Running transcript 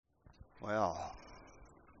Well,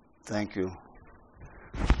 thank you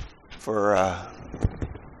for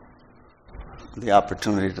the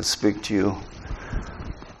opportunity to speak to you.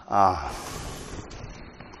 I'm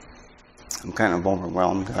kind of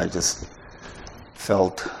overwhelmed. I just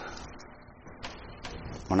felt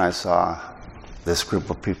when I saw this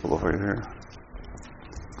group of people over here.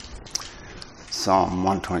 Psalm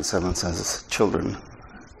 127 says, "Children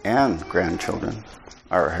and grandchildren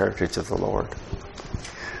are a heritage of the Lord.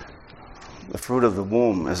 The fruit of the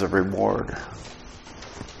womb is a reward."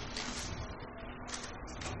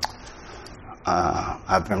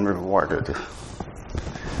 I've been rewarded.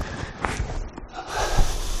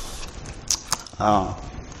 I'm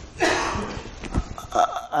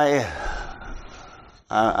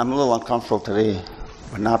a little uncomfortable today,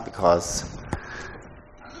 but not because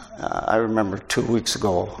I remember 2 weeks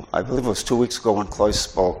ago, I believe it was 2 weeks ago when Cloyce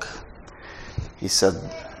spoke, he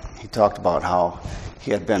talked about how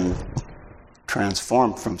he had been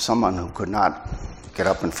transformed from someone who could not get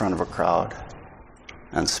up in front of a crowd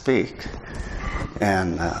and speak.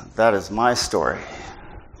 And that is my story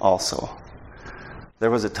also.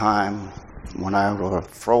 There was a time when I would have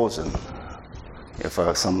frozen if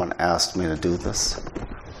someone asked me to do this.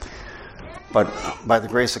 But by the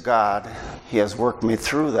grace of God, He has worked me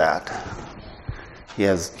through that. He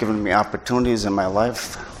has given me opportunities in my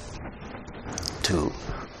life to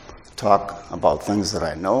talk about things that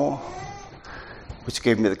I know, which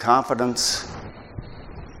gave me the confidence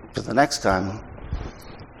to the next time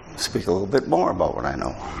speak a little bit more about what I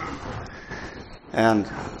know. And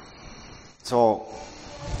so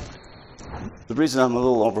the reason I'm a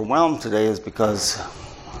little overwhelmed today is because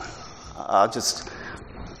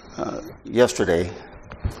yesterday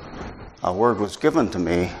a word was given to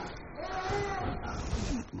me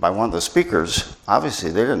by one of the speakers.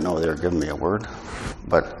 Obviously they didn't know they were giving me a word,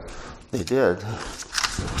 but they did.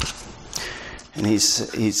 And he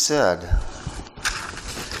said,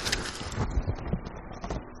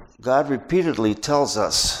 God repeatedly tells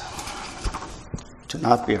us to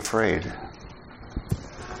not be afraid.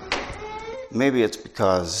 Maybe it's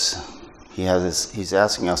because he's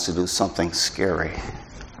asking us to do something scary.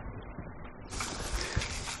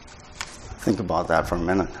 Think about that for a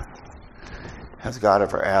minute. Has God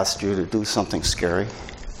ever asked you to do something scary?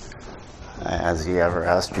 Has He ever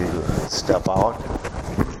asked you to step out?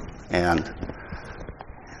 And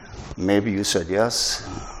maybe you said yes.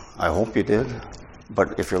 I hope you did.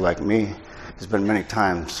 But if you're like me, there's been many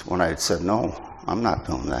times when I said, no, I'm not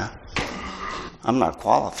doing that. I'm not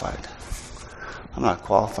qualified. I'm not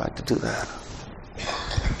qualified to do that.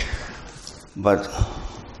 But,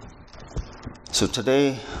 so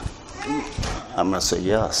today, I'm going to say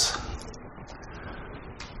yes.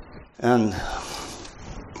 And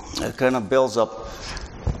it kind of builds up.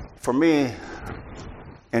 For me,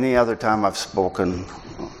 any other time I've spoken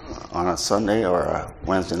on a Sunday or a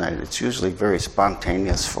Wednesday night, it's usually very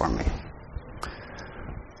spontaneous for me.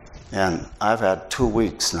 And I've had 2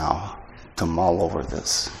 weeks now to mull over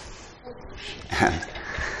this. And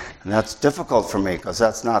that's difficult for me because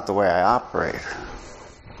that's not the way I operate.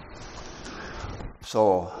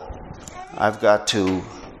 So I've got to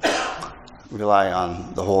rely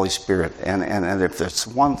on the Holy Spirit. And if there's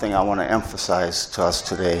one thing I want to emphasize to us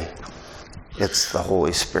today, it's the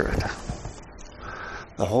Holy Spirit.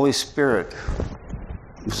 The Holy Spirit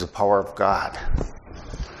is the power of God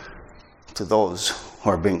to those who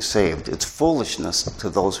are being saved. It's foolishness to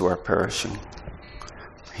those who are perishing.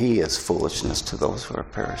 He is foolishness to those who are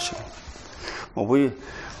perishing. When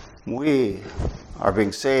we are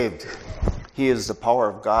being saved, He is the power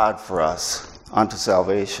of God for us unto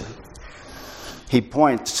salvation. He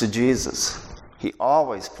points to Jesus. He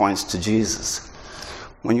always points to Jesus.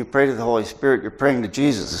 When you pray to the Holy Spirit, you're praying to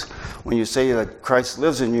Jesus. When you say that Christ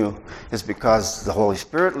lives in you, it's because the Holy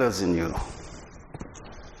Spirit lives in you.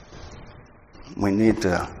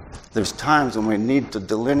 There's times when we need to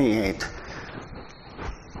delineate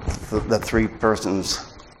the three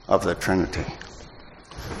persons of the Trinity.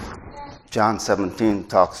 John 17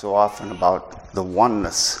 talks so often about the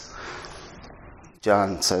oneness.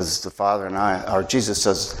 John says Jesus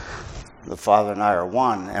says, the Father and I are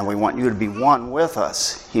one, and we want you to be one with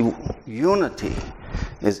us. Unity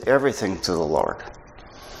is everything to the Lord.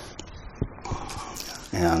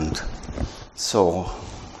 And so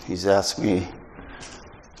He's asked me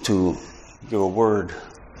to give a word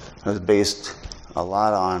that's based a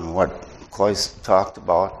lot on what Cloyce talked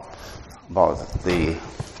about the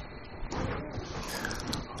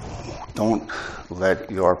don't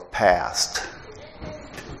let your past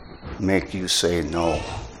make you say no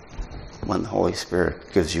when the Holy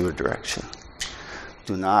Spirit gives you a direction.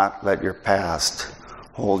 Do not let your past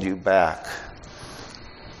hold you back.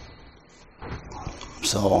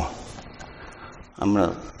 So I'm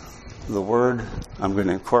going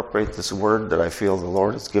to incorporate this word that I feel the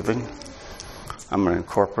Lord is giving. I'm going to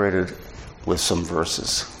incorporate it with some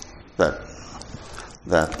verses that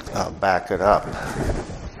back it up.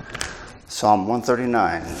 Psalm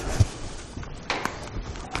 139,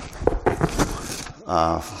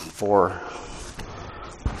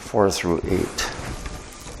 4 through 8.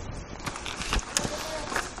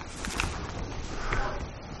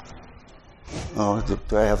 Oh,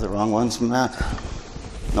 do I have the wrong ones, Matt?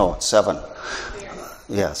 No, it's 7.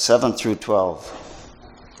 Yeah, 7 through 12.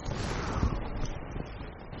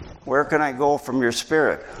 Where can I go from your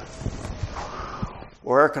spirit?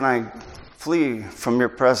 Where can I flee from your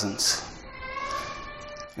presence?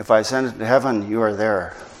 If I ascend to heaven, you are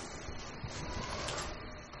there.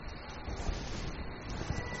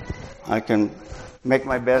 I can make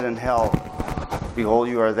my bed in hell. Behold,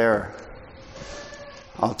 you are there.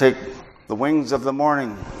 I'll take the wings of the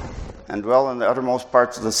morning and dwell in the uttermost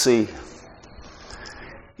parts of the sea.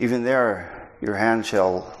 Even there, your hand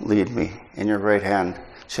shall lead me, and your right hand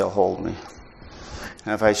shall hold me.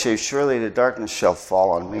 And if I say, surely the darkness shall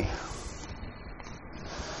fall on me,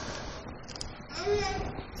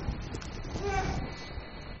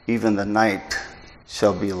 even the night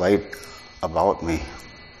shall be light about me.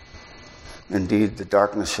 Indeed, the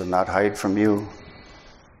darkness shall not hide from you,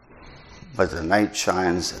 but the night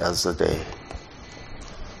shines as the day.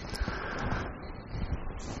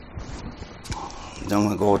 Then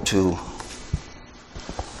we go to,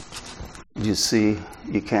 you see,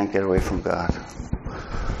 you can't get away from God.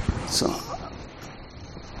 So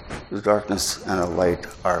the darkness and the light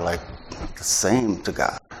are like the same to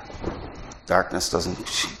God. Darkness doesn't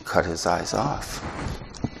cut his eyes off.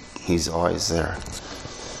 He's always there.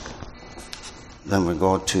 Then we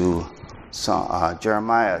go to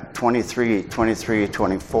Jeremiah 23,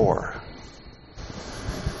 24.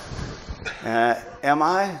 Am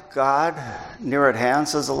I God near at hand,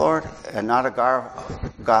 says the Lord, and not a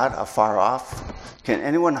God afar off? Can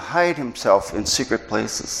anyone hide himself in secret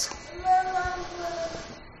places?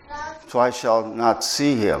 So I shall not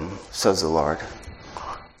see him, says the Lord.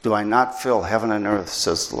 Do I not fill heaven and earth,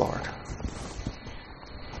 says the Lord.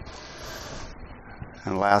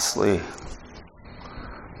 And lastly,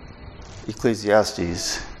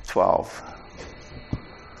 Ecclesiastes 12.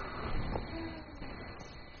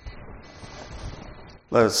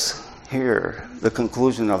 Let us hear the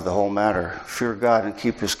conclusion of the whole matter. Fear God and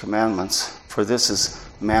keep his commandments, for this is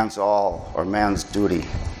man's all, or man's duty.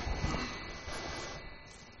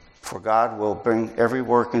 For God will bring every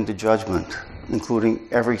work into judgment, including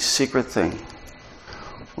every secret thing,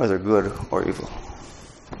 whether good or evil.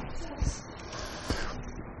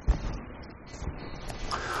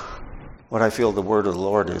 What I feel the word of the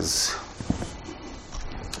Lord is,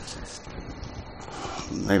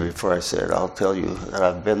 maybe before I say it, I'll tell you that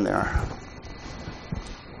I've been there.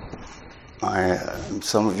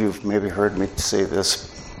 Some of you have maybe heard me say this,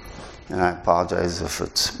 and I apologize if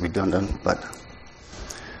it's redundant, but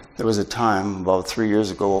there was a time about 3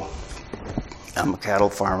 years ago, I'm a cattle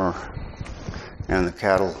farmer, and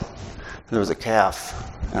there was a calf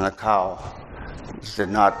and a cow that did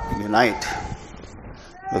not unite.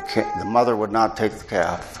 The mother would not take the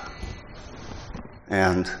calf.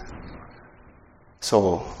 And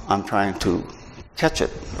so I'm trying to catch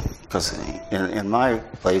it, because in my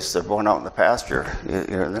place, they're going out in the pasture.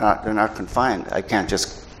 They're not confined. I can't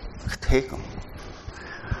just take them.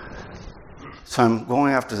 So I'm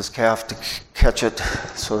going after this calf to catch it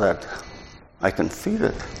so that I can feed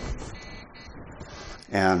it.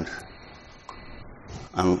 And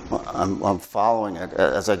I'm following it.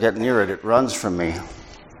 As I get near it, it runs from me.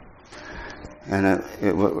 And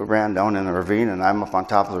it ran down in a ravine, and I'm up on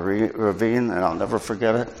top of the ravine, and I'll never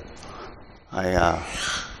forget it. I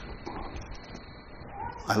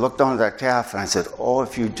looked down at that calf, and I said, oh,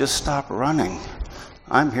 if you just stop running,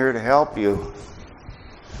 I'm here to help you.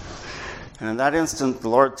 And in that instant, the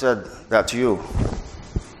Lord said, that's you.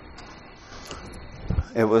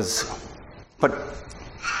 But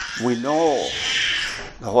we know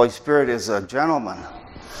the Holy Spirit is a gentleman.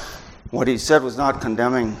 What he said was not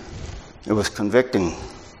condemning, it was convicting.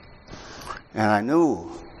 And I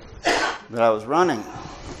knew that I was running,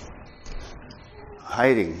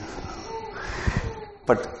 hiding.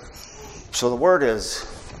 So the word is,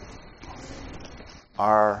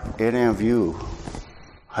 are any of you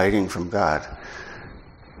hiding from God?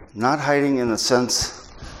 Not hiding in the sense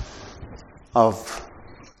of,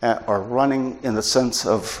 or running in the sense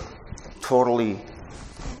of totally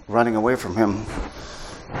running away from him,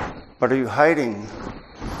 but are you hiding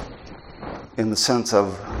in the sense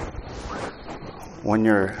of when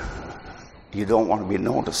you don't want to be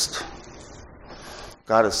noticed.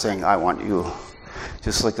 God is saying, I want you.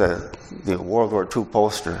 Just like the World War II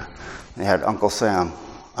poster, they had Uncle Sam,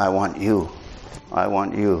 I want you. I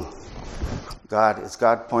want you. It's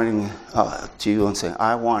God pointing to you and saying,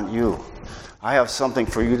 I want you. I have something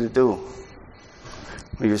for you to do.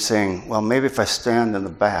 You're saying, well, maybe if I stand in the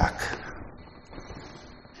back,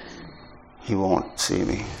 he won't see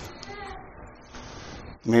me.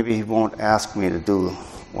 Maybe he won't ask me to do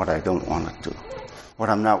what I don't want to do, what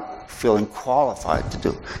I'm not feeling qualified to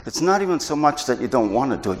do. It's not even so much that you don't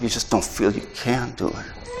want to do it, you just don't feel you can do it.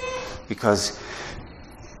 Because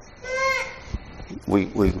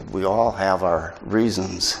we all have our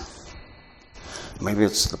reasons. Maybe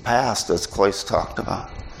it's the past, as Claes talked about.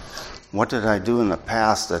 What did I do in the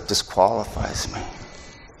past that disqualifies me?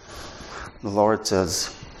 The Lord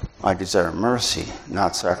says, I desire mercy,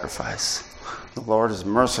 not sacrifice. The Lord is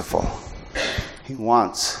merciful. He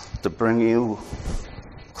wants to bring you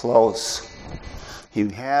close. He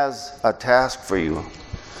has a task for you.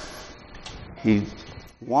 He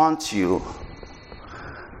wants you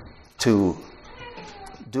to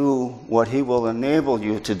do what he will enable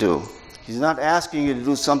you to do. He's not asking you to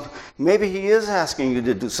do something. Maybe he is asking you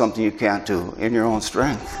to do something you can't do in your own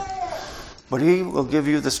strength. But he will give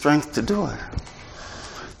you the strength to do it.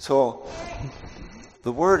 So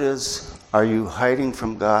the word is, are you hiding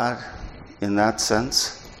from God in that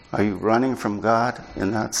sense? Are you running from God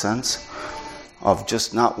in that sense of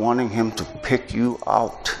just not wanting him to pick you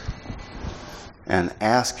out and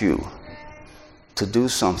ask you to do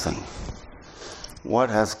something? What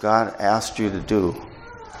has God asked you to do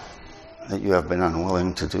that you have been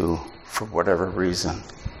unwilling to do for whatever reason?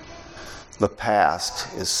 The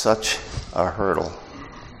past is such a hurdle.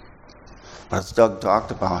 As Doug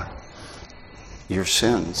talked about, your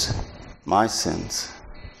sins, my sins,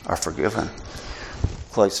 are forgiven.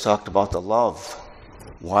 Claes talked about the love.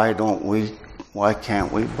 Why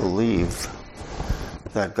can't we believe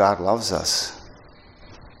that God loves us?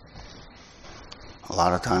 A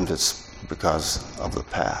lot of times it's because of the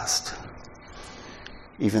past.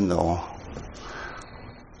 Even though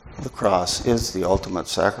the cross is the ultimate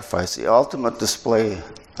sacrifice, the ultimate display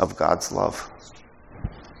of God's love.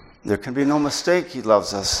 There can be no mistake he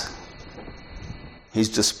loves us. He's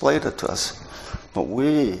displayed it to us. But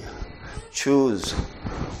we choose,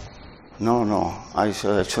 I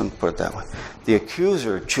shouldn't put it that way. The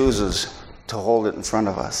accuser chooses to hold it in front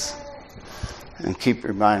of us and keep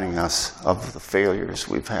reminding us of the failures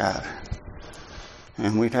we've had.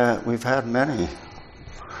 And we've had many.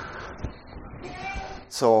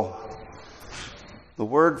 So the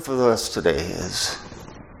word for us today is,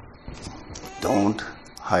 don't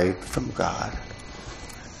hide from God.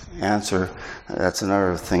 Answer, that's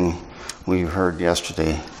another thing we heard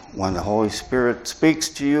yesterday. When the Holy Spirit speaks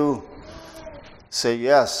to you, say,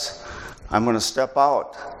 yes, I'm going to step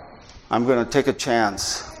out. I'm going to take a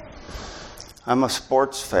chance. I'm a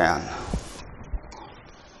sports fan.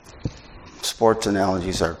 Sports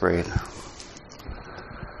analogies are great.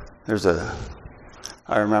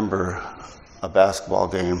 I remember a basketball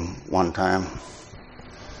game one time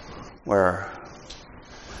where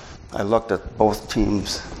I looked at both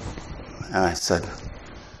teams and I said,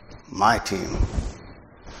 my team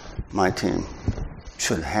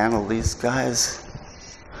should handle these guys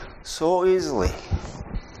so easily.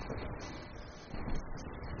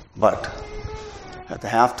 But at the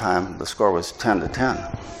halftime, the score was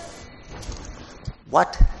 10-10.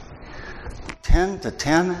 What?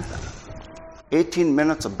 10-10? 18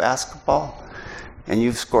 minutes of basketball, and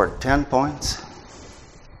you've scored 10 points?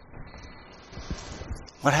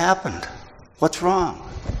 What happened? What's wrong?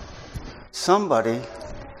 Somebody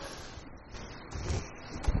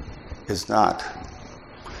is not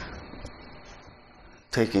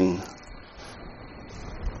taking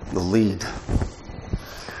the lead.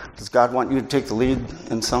 Does God want you to take the lead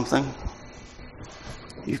in something?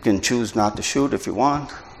 You can choose not to shoot if you want,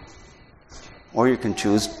 or you can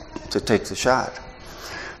choose to take the shot.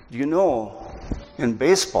 You know, in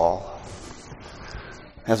baseball,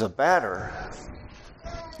 as a batter,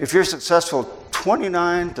 if you're successful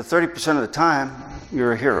 29 to 30% of the time,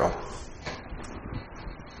 you're a hero.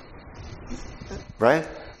 Right?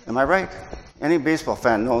 Am I right? Any baseball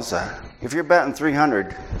fan knows that. If you're batting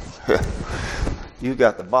 300, you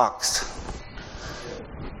got the box.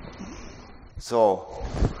 So,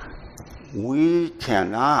 we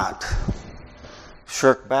cannot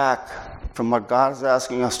shirk back from what God is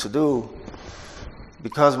asking us to do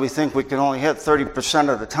because we think we can only hit 30%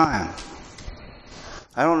 of the time.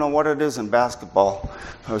 I don't know what it is in basketball,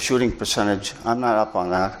 or shooting percentage. I'm not up on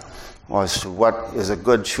that. as to what is a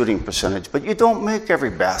good shooting percentage. But you don't make every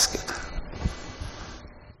basket.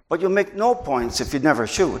 But you'll make no points if you never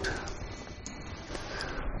shoot.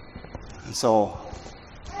 And so,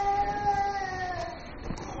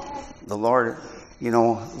 the Lord,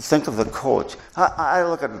 think of the coach. I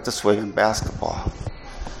look at it this way in basketball.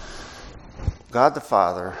 God the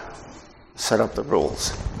Father set up the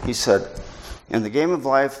rules. He said, in the game of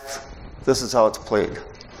life, this is how it's played.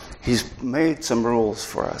 He's made some rules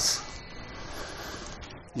for us.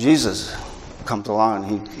 Jesus comes along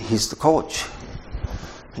and he's the coach.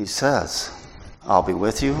 He says, I'll be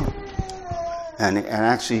with you. And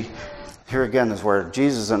actually, here again is where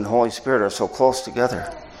Jesus and the Holy Spirit are so close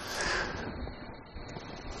together.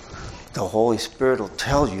 The Holy Spirit will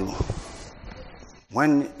tell you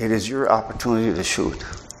when it is your opportunity to shoot.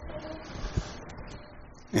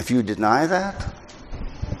 If you deny that,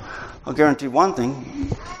 I'll guarantee one thing,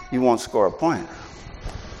 you won't score a point.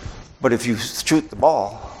 But if you shoot the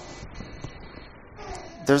ball,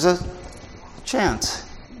 there's a chance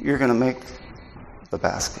you're going to make the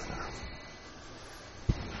basket.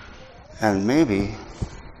 And maybe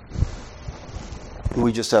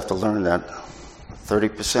we just have to learn that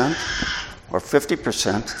 30% or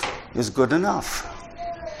 50% is good enough.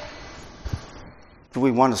 Do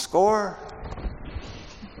we want to score?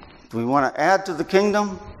 Do we want to add to the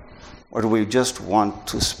kingdom? Or do we just want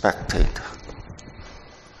to spectate?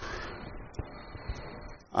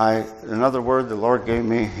 Another word the Lord gave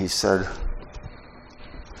me, he said,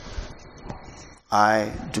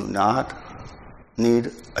 I do not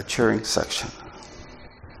need a cheering section.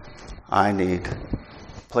 I need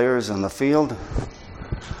players in the field.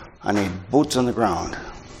 I need boots on the ground.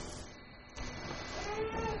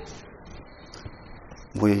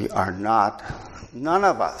 We are not, none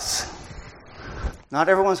of us, not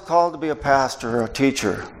everyone's called to be a pastor or a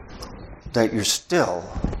teacher, that you're still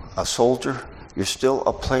a soldier, you're still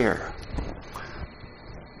a player.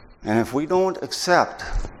 And if we don't accept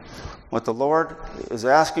what the Lord is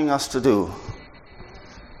asking us to do,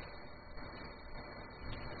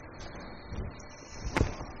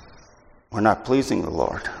 we're not pleasing the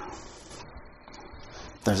Lord.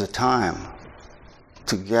 There's a time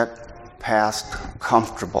to get past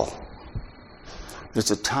comfortable.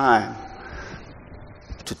 There's a time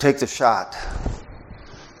to take the shot.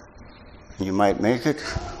 You might make it,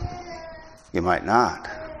 you might not,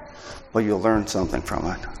 but you'll learn something from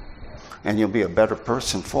it, and you'll be a better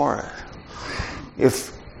person for it.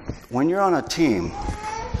 When you're on a team,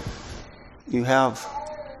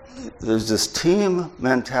 there's this team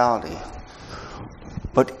mentality,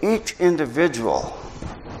 but each individual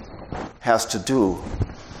has to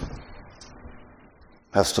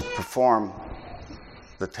perform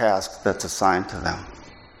the task that's assigned to them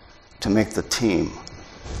to make the team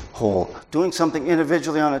whole. Doing something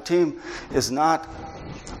individually on a team is not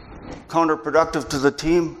counterproductive to the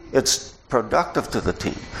team, it's productive to the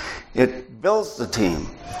team. It builds the team.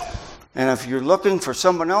 And if you're looking for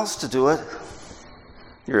someone else to do it,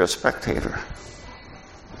 you're a spectator.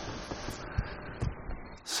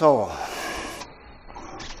 So,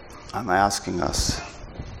 I'm asking us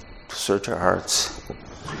to search our hearts.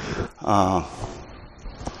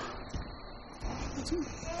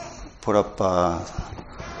 Put up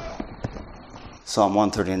Psalm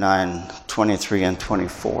 139, 23 and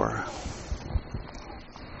 24.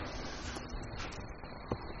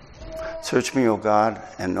 Search me, O God,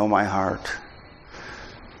 and know my heart.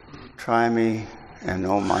 Try me and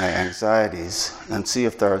know my anxieties, and see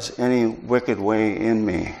if there is any wicked way in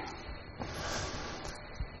me,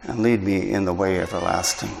 and lead me in the way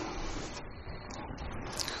everlasting.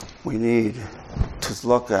 We need to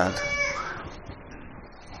look at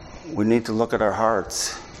our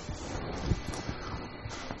hearts.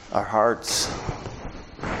 Our hearts,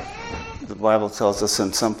 the Bible tells us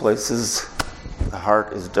in some places, the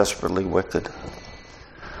heart is desperately wicked.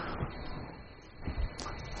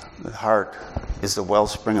 The heart is the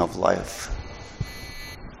wellspring of life.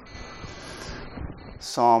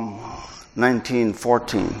 Psalm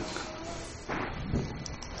 19:14.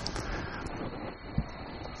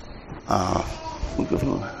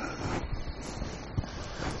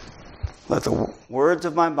 Let the words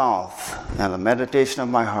of my mouth and the meditation of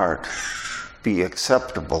my heart be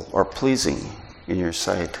acceptable or pleasing in your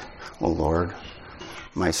sight, O Lord,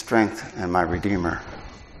 my strength and my Redeemer.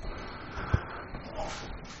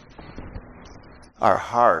 Our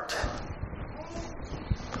heart,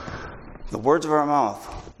 the words of our mouth.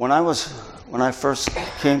 When I first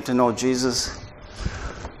came to know Jesus,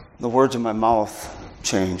 the words of my mouth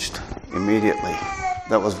changed immediately.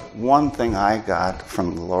 That was one thing I got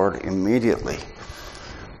from the Lord immediately.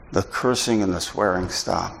 The cursing and the swearing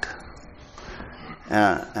stopped.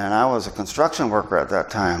 And I was a construction worker at that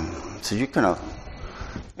time. So you can,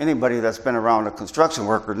 anybody that's been around a construction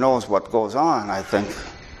worker knows what goes on, I think,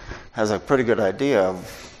 has a pretty good idea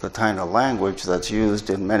of the kind of language that's used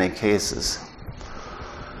in many cases.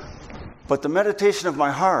 But the meditation of my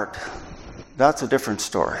heart, that's a different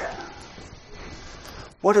story.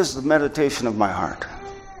 What is the meditation of my heart?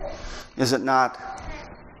 Is it not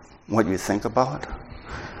what you think about?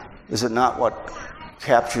 Is it not what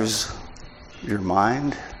captures your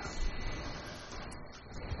mind?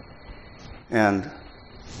 And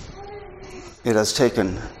it has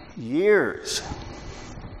taken years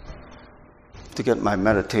to get my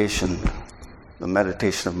meditation, the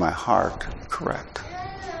meditation of my heart, correct.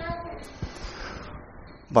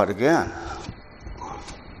 But again,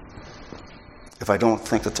 if I don't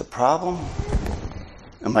think it's a problem,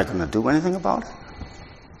 am I going to do anything about it?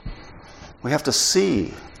 We have to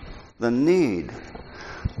see the need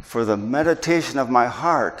for the meditation of my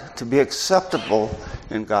heart to be acceptable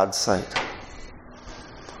in God's sight.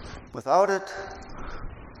 Without it,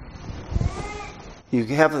 you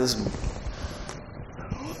have this,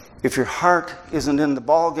 if your heart isn't in the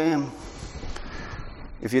ball game,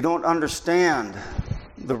 if you don't understand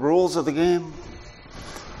the rules of the game,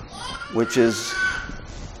 which is,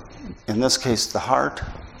 in this case, the heart,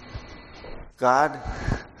 God,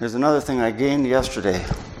 there's another thing I gained yesterday.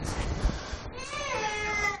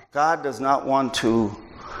 God does not want to,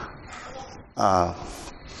 I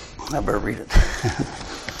better read it.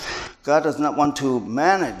 God does not want to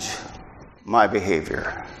manage my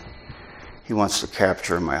behavior. He wants to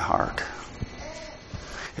capture my heart.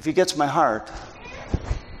 If he gets my heart,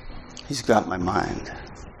 he's got my mind.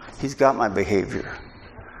 He's got my behavior.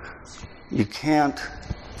 You can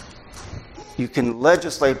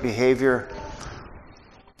legislate behavior,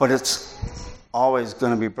 but it's always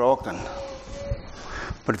going to be broken.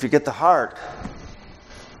 But if you get the heart,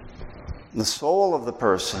 the soul of the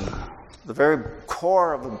person, the very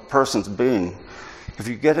core of the person's being, if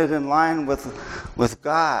you get it in line with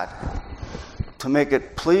God to make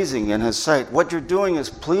it pleasing in his sight, what you're doing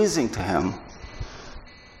is pleasing to him.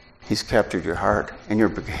 He's captured your heart, and your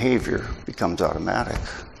behavior becomes automatic.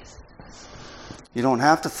 You don't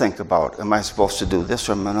have to think about, am I supposed to do this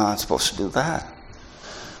or am I not supposed to do that?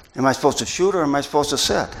 Am I supposed to shoot or am I supposed to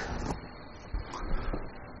sit?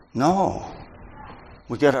 No.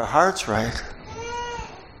 We get our hearts right,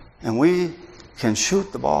 and we can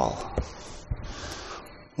shoot the ball.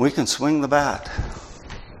 We can swing the bat.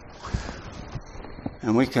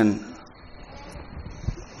 And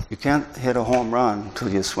you can't hit a home run until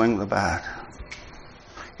you swing the bat.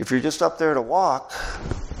 If you're just up there to walk,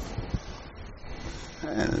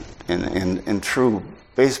 in true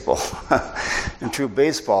baseball, in true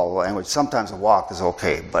baseball language, sometimes a walk is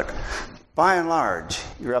okay, but by and large,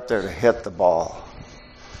 you're up there to hit the ball.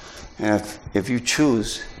 And if you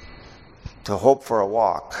choose to hope for a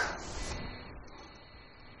walk,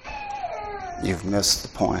 you've missed the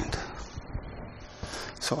point.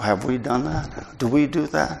 So have we done that? Do we do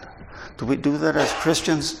that? Do we do that as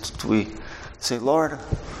Christians? Do we say, Lord,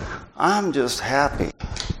 I'm just happy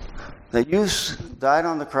that you died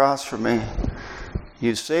on the cross for me.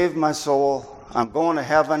 You saved my soul. I'm going to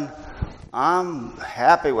heaven. I'm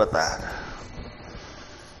happy with that.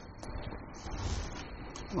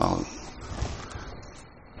 Well,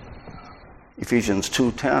 Ephesians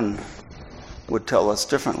 2:10 would tell us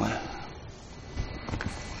differently.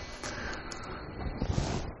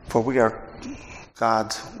 For we are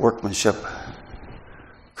God's workmanship,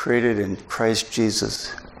 created in Christ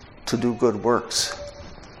Jesus to do good works,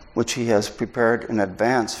 which he has prepared in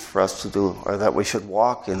advance for us to do, or that we should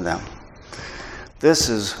walk in them. This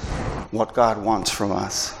is what God wants from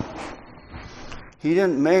us. He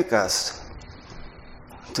didn't make us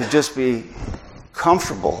to just be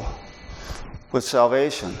comfortable with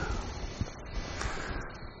salvation,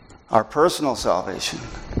 our personal salvation.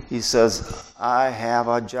 He says, I have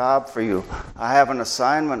a job for you. I have an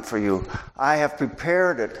assignment for you. I have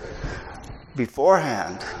prepared it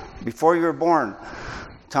beforehand, before you were born.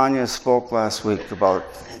 Tanya spoke last week about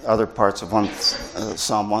other parts of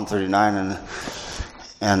Psalm 139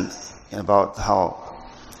 and about how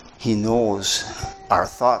he knows our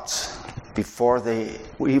thoughts before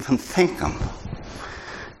we even think them.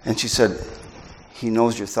 And she said, he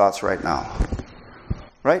knows your thoughts right now.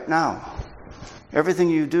 Right now. Everything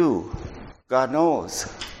you do, God knows.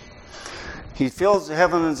 He fills the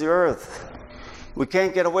heaven and the earth. We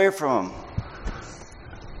can't get away from him.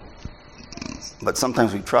 But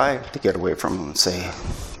sometimes we try to get away from him and say,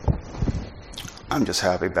 I'm just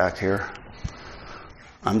happy back here.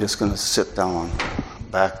 I'm just going to sit down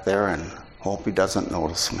back there and hope he doesn't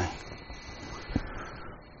notice me.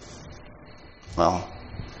 Well,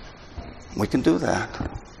 we can do that.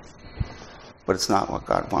 But it's not what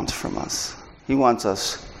God wants from us. He wants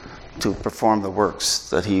us to perform the works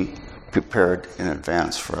that He prepared in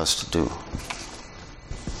advance for us to do.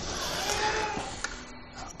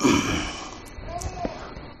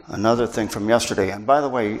 Another thing from yesterday, and by the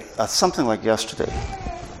way, something like yesterday,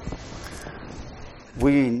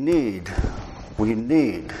 we need,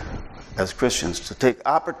 as Christians, to take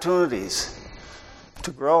opportunities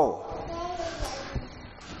to grow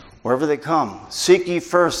wherever they come. Seek ye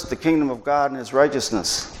first the kingdom of God and His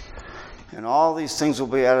righteousness, and all these things will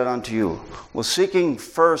be added unto you. Well, seeking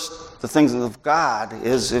first the things of God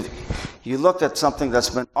is if you look at something that's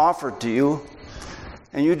been offered to you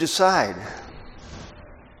and you decide,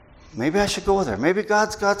 maybe I should go there. Maybe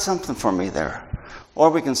God's got something for me there. Or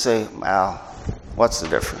we can say, well, what's the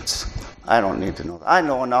difference? I don't need to know that. I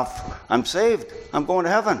know enough. I'm saved. I'm going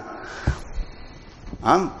to heaven.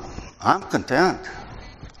 I'm content.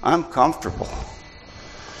 I'm comfortable.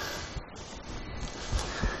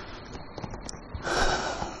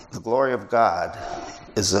 The glory of God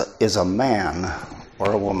is a man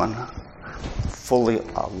or a woman fully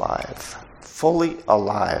alive. Fully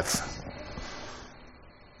alive.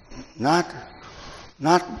 Not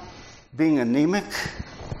being anemic.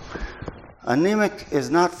 Anemic is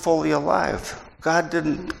not fully alive. God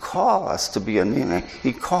didn't call us to be anemic.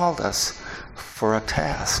 He called us for a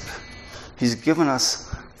task. He's given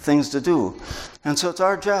us things to do. And so it's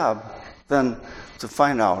our job then to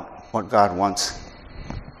find out what God wants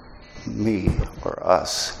me or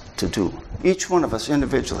us to do. Each one of us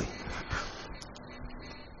individually.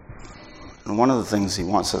 And one of the things He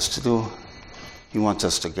wants us to do, He wants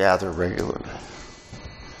us to gather regularly.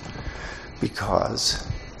 Because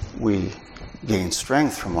we gain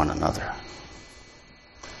strength from one another.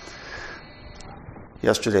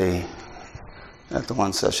 Yesterday, at the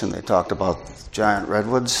one session, they talked about giant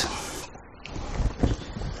redwoods.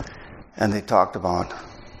 And he talked about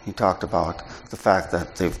the fact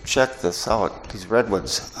that they've checked this out. These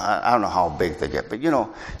redwoods, I don't know how big they get, but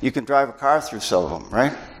you can drive a car through some of them,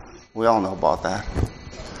 right? We all know about that.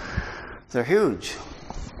 They're huge.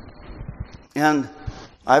 And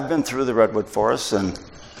I've been through the redwood forests, and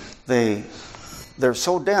they're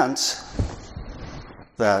so dense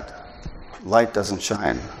that light doesn't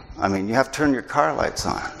shine. I mean, you have to turn your car lights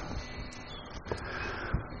on.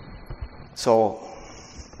 So,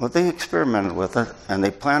 they experimented with it, and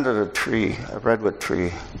they planted a redwood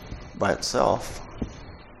tree by itself.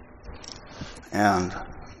 And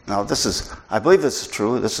now I believe this is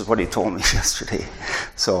true. This is what he told me yesterday.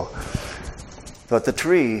 But the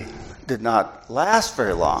tree did not last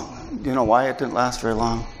very long. Do you know why it didn't last very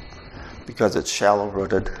long? Because it's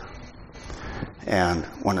shallow-rooted. And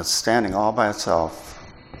when it's standing all by itself,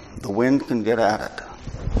 the wind can get at it.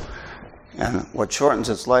 And what shortens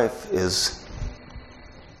its life is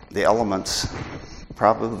the elements,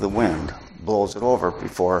 probably the wind, blows it over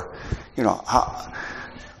before, I don't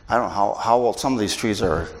know how old. Some of these trees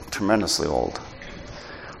are tremendously old.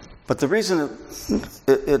 But the reason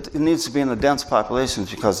it needs to be in a dense population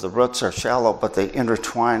is because the roots are shallow, but they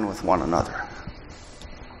intertwine with one another.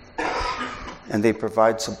 And they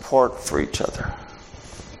provide support for each other.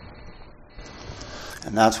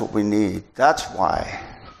 And that's what we need. That's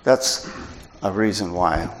a reason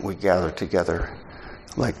why we gather together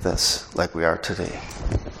like this, like we are today.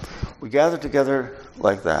 We gather together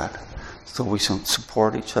like that so we can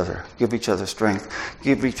support each other, give each other strength,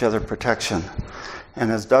 give each other protection.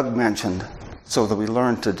 And as Doug mentioned, so that we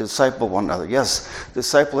learn to disciple one another. Yes,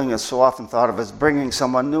 discipling is so often thought of as bringing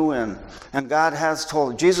someone new in. And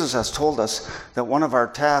Jesus has told us that one of our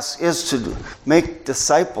tasks is to make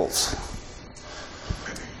disciples.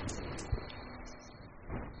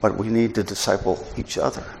 But we need to disciple each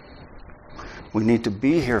other. We need to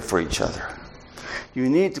be here for each other. You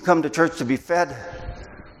need to come to church to be fed,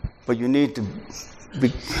 but you need to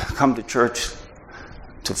come to church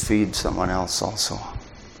to feed someone else also.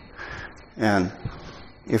 And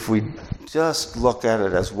if we just look at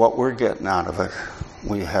it as what we're getting out of it,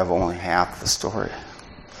 we have only half the story.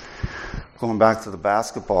 Going back to the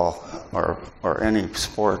basketball or any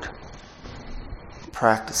sport,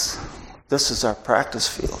 practice. This is our practice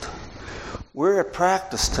field. We're at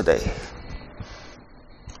practice today.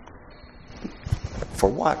 For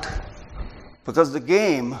what? Because the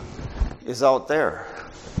game is out there,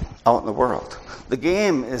 out in the world. The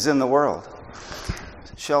game is in the world.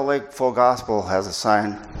 Shell Lake Full Gospel has a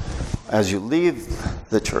sign as you leave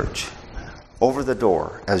the church, over the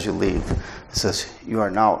door as you leave. It says, "You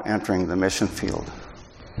are now entering the mission field."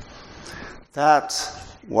 That's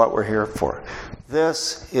what we're here for.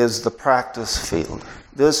 This is the practice field.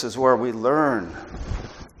 This is where we learn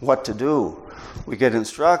what to do. We get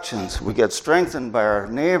instructions. We get strengthened by our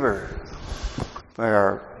neighbor, by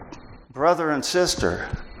our brother and sister.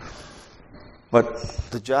 But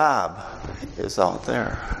the job is out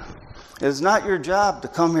there. It is not your job to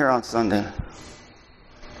come here on Sunday.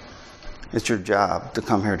 It's your job to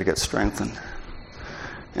come here to get strengthened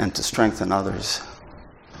and to strengthen others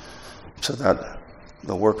so that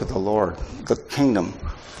the work of the Lord, the kingdom,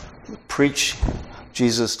 preach.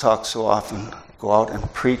 Jesus talks so often, go out and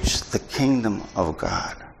preach the kingdom of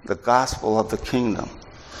God, the gospel of the kingdom.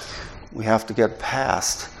 We have to get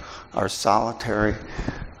past our solitary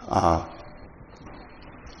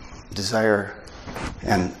desire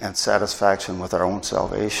and satisfaction with our own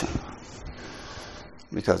salvation,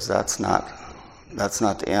 because that's not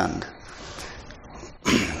the end.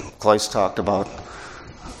 Christ talked about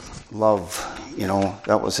love,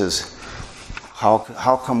 that was his.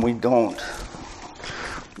 How come we don't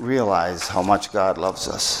realize how much God loves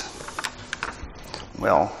us?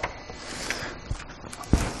 Well,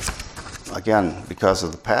 again, because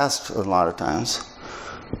of the past a lot of times,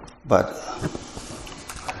 but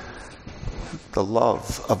the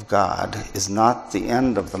love of God is not the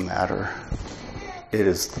end of the matter. It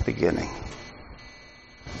is the beginning.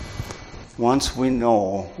 Once we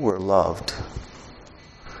know we're loved,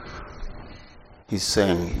 he's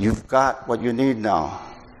saying, you've got what you need now.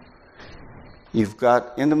 You've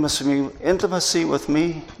got intimacy with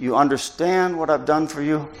me. You understand what I've done for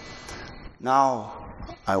you. Now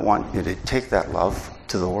I want you to take that love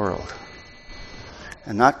to the world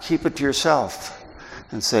and not keep it to yourself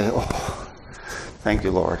and say, oh, thank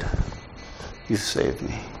you, Lord. You've saved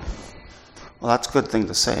me. Well, that's a good thing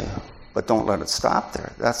to say, but don't let it stop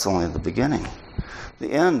there. That's only the beginning. The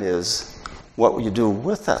end is what will you do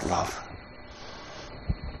with that love?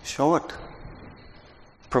 Show it.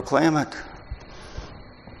 Proclaim it.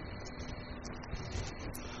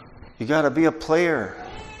 You got to be a player.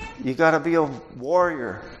 You got to be a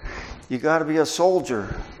warrior. You got to be a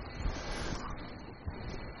soldier.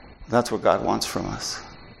 That's what God wants from us.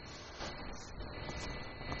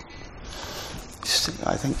 See,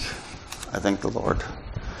 I think the Lord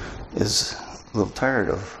is a little tired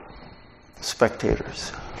of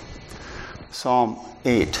spectators. Psalm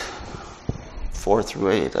 8, 4 through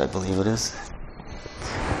 8, I believe it is.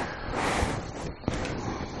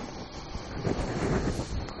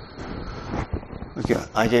 Okay,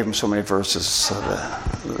 I gave them so many verses so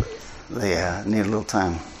that they need a little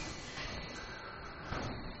time.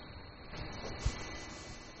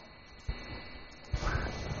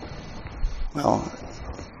 Well,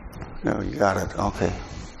 no, you got it. Okay.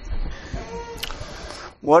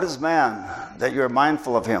 What is man that you are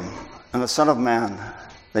mindful of him, and the Son of Man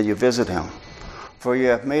that you visit him? For you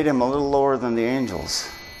have made him a little lower than the angels,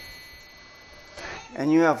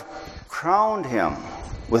 and you have crowned him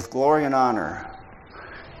with glory and honor.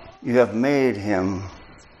 You have made him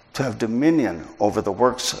to have dominion over the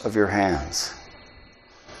works of your hands.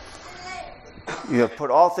 You have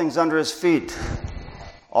put all things under his feet,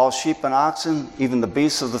 all sheep and oxen, even the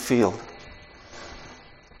beasts of the field,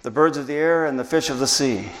 the birds of the air and the fish of the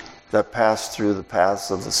sea that pass through the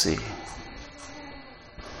paths of the sea.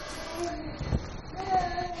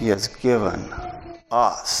 He has given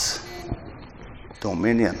us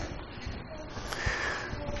dominion.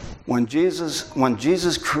 When God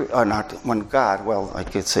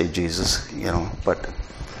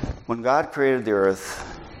created the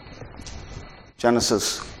earth,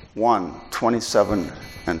 Genesis 1:27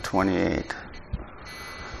 and 28,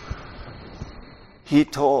 he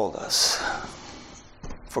told us,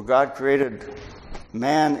 for God created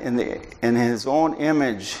man in his own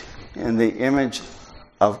image, in the image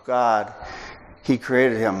of God, he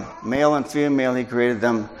created him. Male and female, he created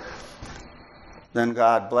them. Then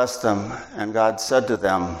God blessed them, and God said to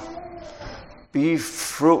them, be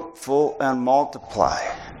fruitful and multiply.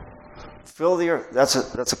 Fill the earth. That's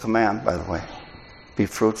a command, by the way. Be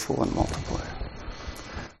fruitful and multiply.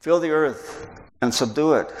 Fill the earth and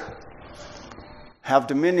subdue it. Have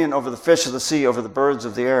dominion over the fish of the sea, over the birds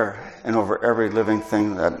of the air, and over every living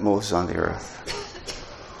thing that moves on the earth.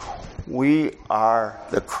 We are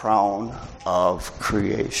the crown of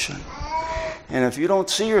creation. And if you don't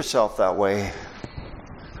see yourself that way,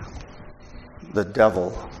 the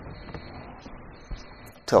devil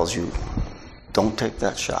tells you, don't take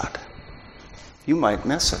that shot. You might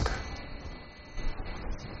miss it.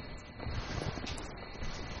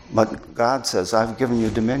 But God says, I've given you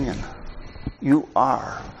dominion. You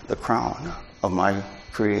are the crown of my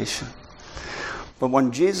creation. But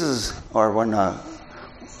when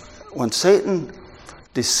when Satan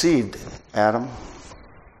deceived Adam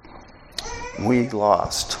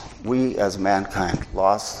we as mankind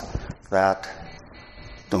lost that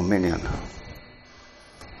dominion.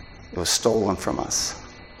 It was stolen from us.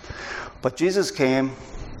 But Jesus came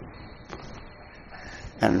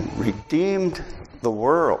and redeemed the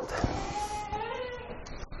world.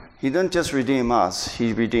 He didn't just redeem us,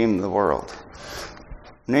 he redeemed the world.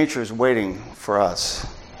 Nature is waiting for us,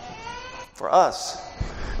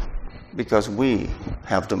 because we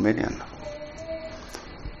have dominion.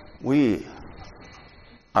 We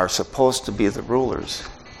are supposed to be the rulers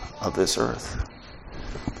of this earth.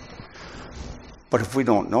 But if we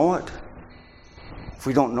don't know it, if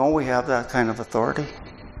we don't know we have that kind of authority,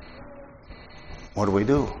 what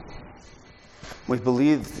do? We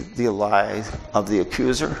believe the lie of the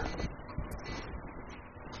accuser.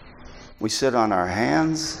 We sit on our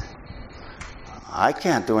hands. I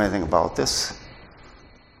can't do anything about this.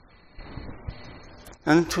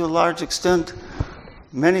 And to a large extent,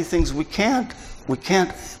 many things we can't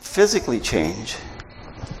physically change.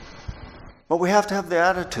 But we have to have the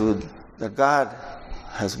attitude that God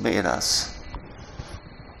has made us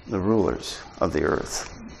the rulers of the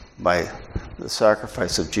earth by the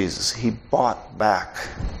sacrifice of Jesus. He bought back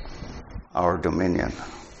our dominion.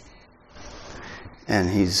 And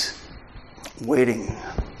He's waiting.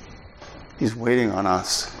 He's waiting on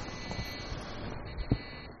us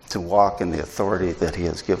to walk in the authority that He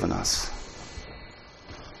has given us.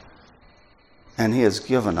 And He has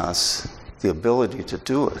given us the ability to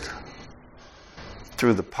do it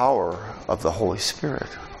through the power of the Holy Spirit.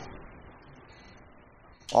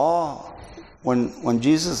 When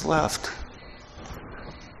Jesus left,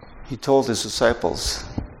 He told His disciples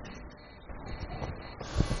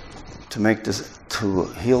to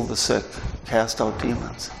heal the sick, cast out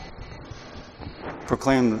demons,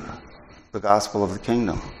 proclaim the gospel of the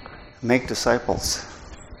kingdom, make disciples.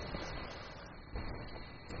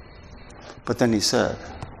 But then He said,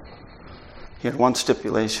 He had one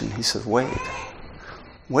stipulation. He said,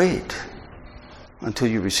 wait until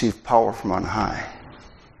you receive power from on high.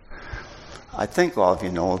 I think all of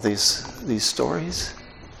you know these stories.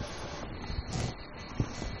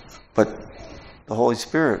 But the Holy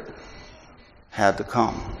Spirit had to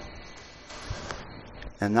come.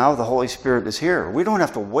 And now the Holy Spirit is here. We don't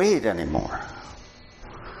have to wait anymore.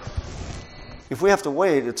 If we have to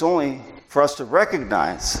wait, it's only for us to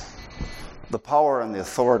recognize the power and the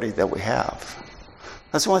authority that we have.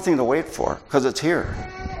 That's the only thing to wait for, because it's here.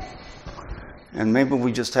 And maybe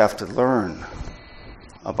we just have to learn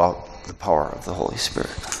about the power of the Holy Spirit.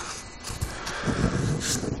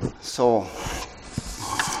 So,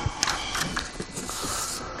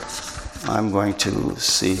 I'm going to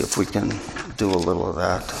see if we can do a little of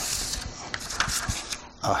that.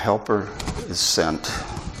 A helper is sent.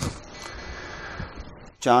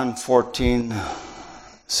 John 14,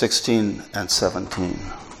 16 and 17.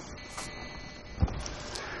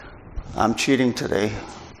 I'm cheating today.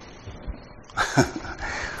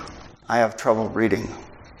 I have trouble reading.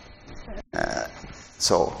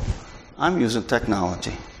 So I'm using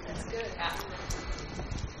technology. That's good.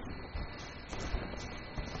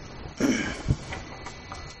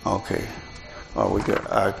 Okay. Oh, we good.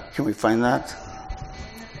 Can we find that?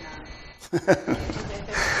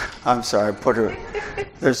 I'm sorry.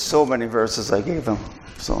 There's so many verses I gave him,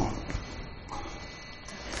 so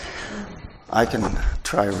I can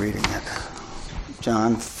try reading it.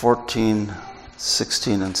 John 14,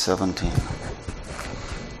 16 and 17.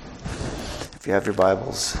 If you have your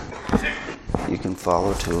Bibles, you can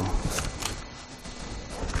follow too.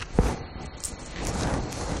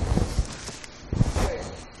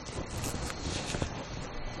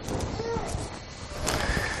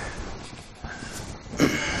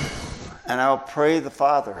 And I'll pray the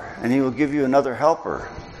Father, and He will give you another helper,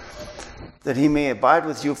 that He may abide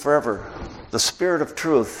with you forever, the Spirit of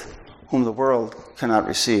truth, whom the world cannot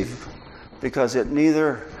receive, because it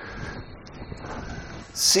neither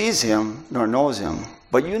sees Him nor knows Him.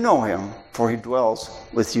 But you know Him, for He dwells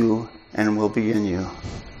with you and will be in you.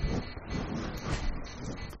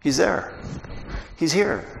 He's there. He's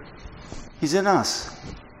here. He's in us.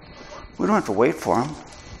 We don't have to wait for Him.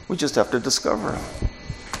 We just have to discover Him.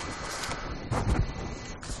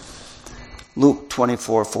 Luke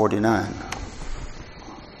 24:49.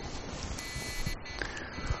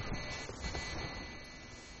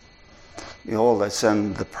 Behold, I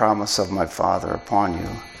send the promise of my Father upon you,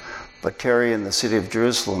 but tarry in the city of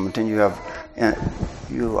Jerusalem until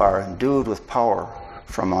you are endued with power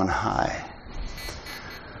from on high.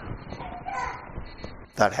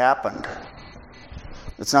 That happened.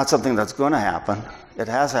 It's not something that's going to happen. It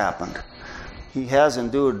has happened. He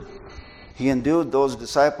endued those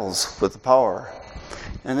disciples with the power.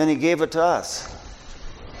 and then he gave it to us.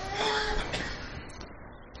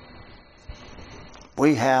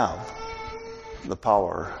 We have the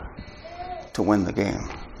power to win the game.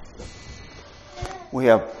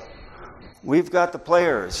 We've got the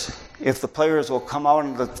players. If the players will come out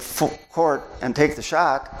into the court and take the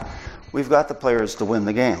shot, we've got the players to win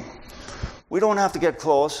the game. We don't have to get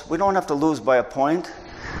close. We don't have to lose by a point.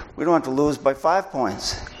 We don't have to lose by 5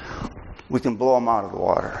 points. We can blow them out of the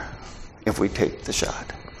water if we take the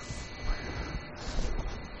shot.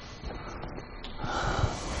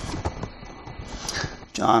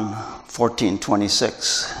 John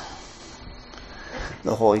 14:26.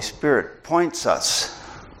 The Holy Spirit points us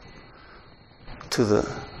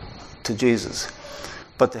to Jesus.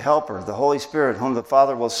 But the Helper, the Holy Spirit, whom the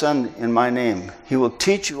Father will send in my name, he will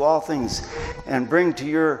teach you all things and bring to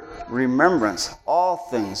your remembrance all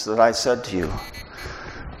things that I said to you.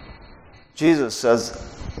 Jesus says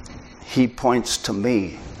he points to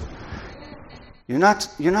me. You're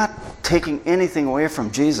not taking anything away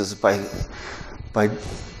from Jesus by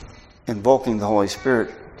invoking the Holy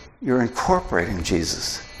Spirit. You're incorporating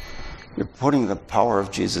Jesus. You're putting the power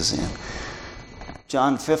of Jesus in.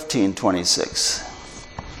 John 15:26.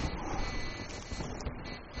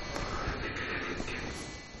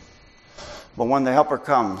 But when the Helper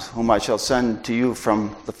comes, whom I shall send to you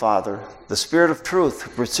from the Father, the Spirit of truth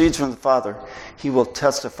who proceeds from the Father, he will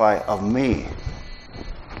testify of me.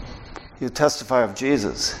 He will testify of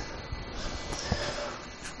Jesus.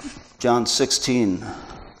 John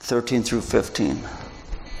 16:13 through 15.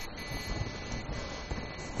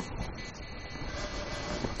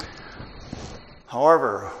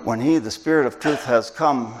 However, when he, the Spirit of truth, has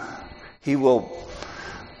come, he will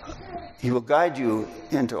guide you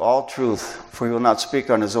into all truth, for he will not speak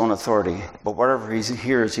on his own authority, but whatever he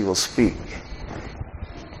hears, he will speak.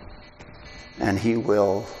 And he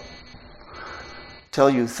will tell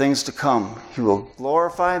you things to come. He will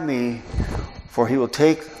glorify me, for he will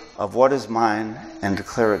take of what is mine and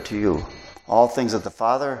declare it to you. All things that the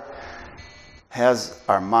Father has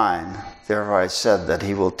are mine. Therefore I said that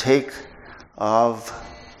he will take of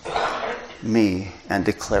me and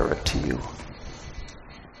declare it to you.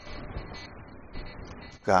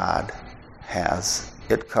 God has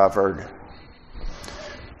it covered.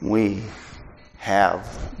 We have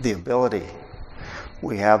the ability.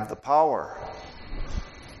 We have the power.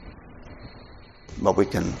 But we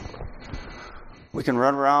can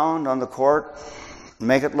run around on the court,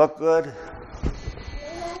 make it look good,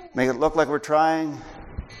 make it look like we're trying,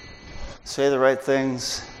 say the right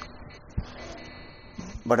things,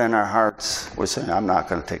 but in our hearts we're saying, I'm not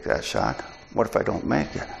going to take that shot. What if I don't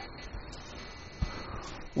make it?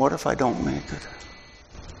 What if I don't make it?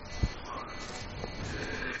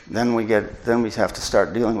 Then we have to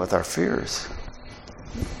start dealing with our fears.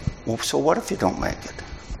 Well, so what if you don't make it?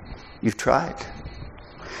 You've tried.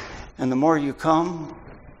 And the more you come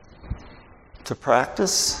to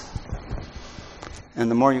practice, and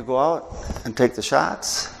the more you go out and take the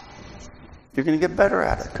shots, you're going to get better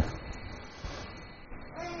at it.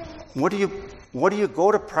 What do you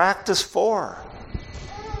go to practice for?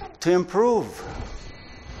 To improve.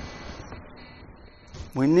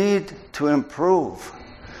 We need to improve.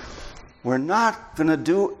 We're not going to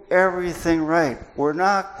do everything right. We're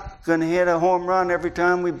not going to hit a home run every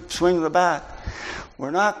time we swing the bat.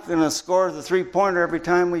 We're not going to score the three-pointer every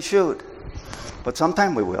time we shoot. But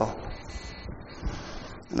sometime we will.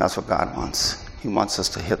 And that's what God wants. He wants us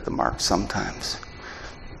to hit the mark sometimes.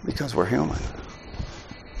 Because we're human.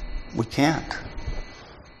 We can't.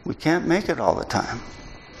 We can't make it all the time.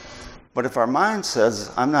 But if our mind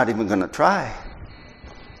says, I'm not even going to try,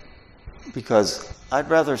 because I'd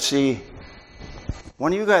rather see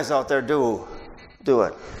one of you guys out there do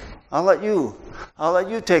it. I'll let you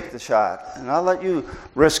take the shot, and I'll let you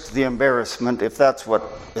risk the embarrassment if that's what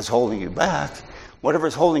is holding you back. Whatever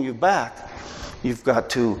is holding you back, you've got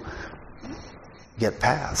to get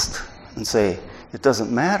past and say, it doesn't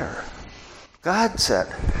matter. God said,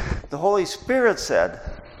 the Holy Spirit said,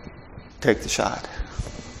 take the shot.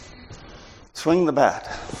 Swing the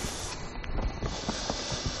bat.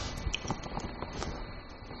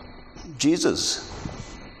 Jesus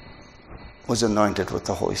was anointed with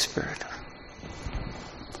the Holy Spirit.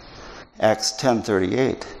 Acts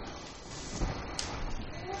 10:38.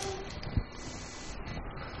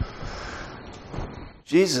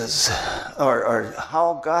 Jesus, or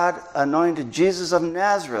how God anointed Jesus of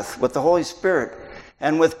Nazareth with the Holy Spirit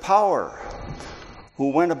and with power,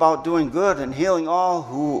 who went about doing good and healing all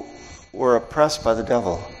who were oppressed by the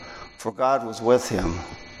devil, for God was with him.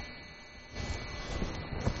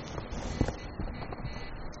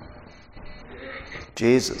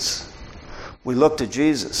 Jesus We look to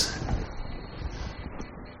Jesus.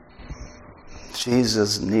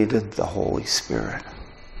 Jesus needed the Holy Spirit.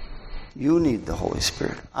 You need the Holy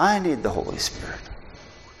Spirit. I need the Holy Spirit.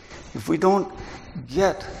 If we don't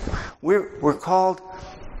get, we're called,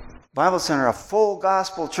 Bible Center, a full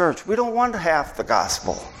gospel church. We don't want half the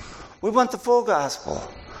gospel. We want the full gospel.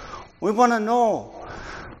 We want to know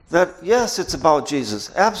that, yes, it's about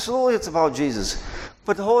Jesus. Absolutely, it's about Jesus.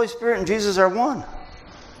 But the Holy Spirit and Jesus are one.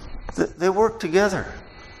 They work together.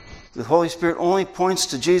 The Holy Spirit only points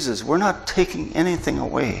to Jesus. We're not taking anything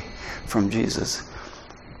away from Jesus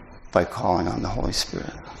by calling on the Holy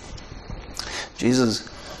Spirit. Jesus,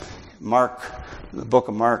 Mark, the book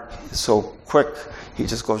of Mark is so quick, he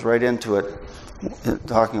just goes right into it,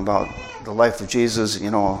 talking about the life of Jesus.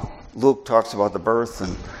 You know, Luke talks about the birth,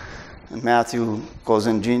 and Matthew goes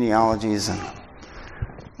in genealogies,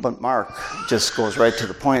 but Mark just goes right to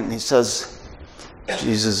the point, and he says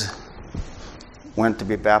Jesus went to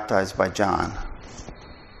be baptized by John,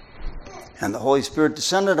 and the Holy Spirit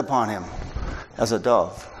descended upon him as a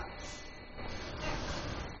dove.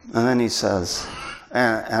 And then he says,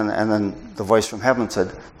 and then the voice from heaven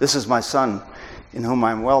said, "This is my Son, in whom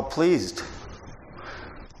I am well pleased.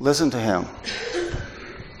 Listen to him."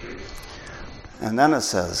 And then it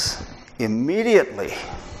says, immediately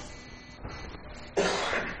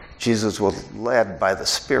Jesus was led by the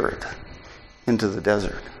Spirit into the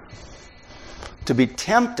desert to be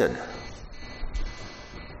tempted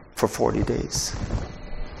for 40 days.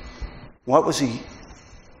 What was he?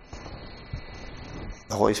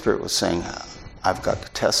 The Holy Spirit was saying, I've got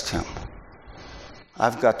to test him.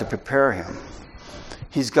 I've got to prepare him.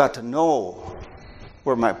 He's got to know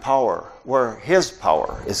where his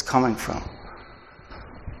power is coming from.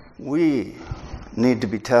 We need to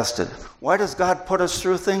be tested. Why does God put us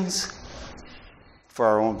through things? For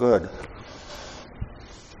our own good.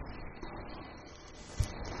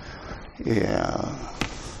 Yeah.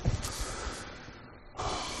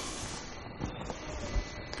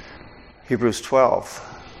 Hebrews 12.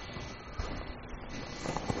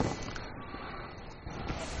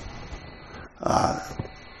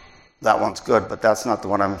 That one's good, but that's not the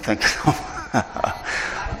one I'm thinking of.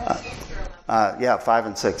 5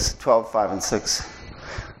 and 6. 12, 5 and 6.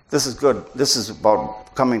 This is good. This is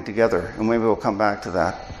about coming together, and maybe we'll come back to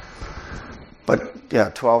that. But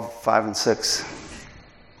 12, 5 and 6.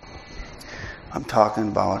 I'm talking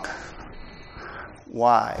about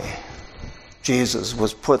why Jesus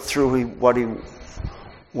was put through what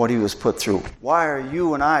he was put through. Why are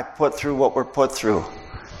you and I put through what we're put through?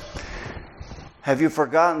 Have you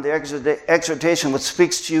forgotten the exhortation which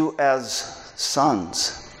speaks to you as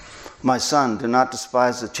sons? My son, do not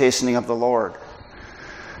despise the chastening of the Lord,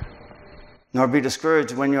 nor be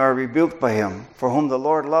discouraged when you are rebuked by him. For whom the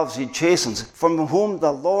Lord loves, he chastens. From whom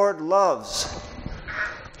the Lord loves,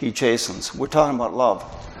 he chastens. We're talking about love.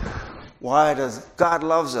 Why does God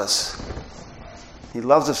loves us? He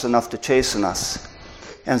loves us enough to chasten us,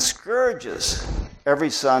 and scourges every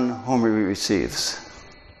son whom he receives.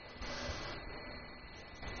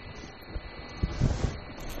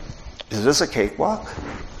 Is this a cakewalk?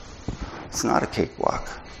 It's not a cakewalk.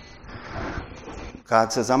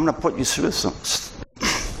 God says, I'm going to put you through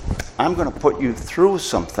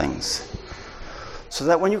some things, so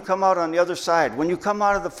that when you come out on the other side, when you come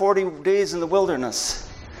out of the 40 days in the wilderness,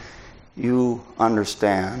 you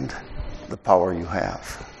understand the power you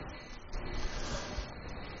have.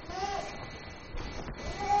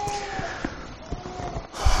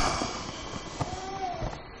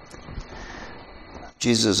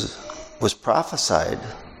 Jesus was prophesied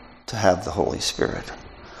to have the Holy Spirit.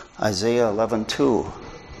 Isaiah 11:2.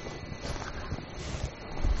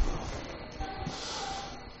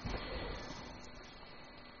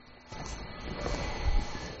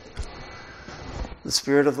 The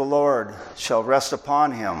Spirit of the Lord shall rest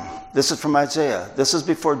upon him. This is from Isaiah. This is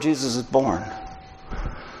before Jesus is born.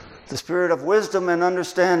 The Spirit of wisdom and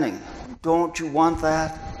understanding. Don't you want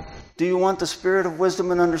that? Do you want the Spirit of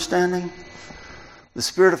wisdom and understanding? The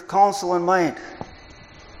Spirit of counsel and might.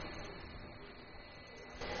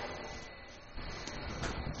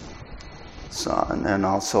 So, and then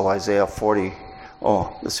also Isaiah 40.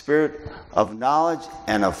 The Spirit of knowledge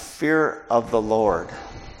and of fear of the Lord.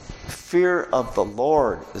 Fear of the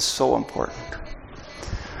Lord is so important.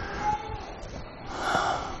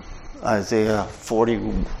 Isaiah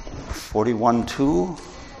 41:2.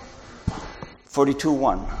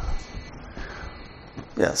 42:1.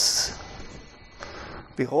 Yes.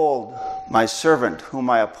 Behold, my servant whom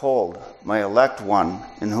I uphold, my elect one,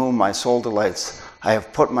 in whom my soul delights. I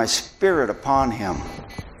have put my Spirit upon him,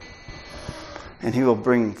 and he will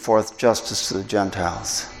bring forth justice to the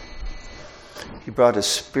Gentiles. He brought his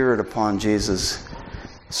Spirit upon Jesus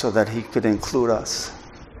so that he could include us.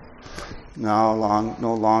 No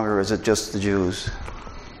longer is it just the Jews.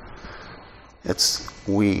 It's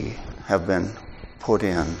we have been put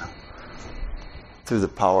in through the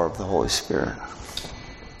power of the Holy Spirit.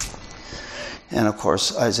 And of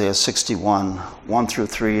course, Isaiah 61, 1 through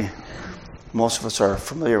 3, most of us are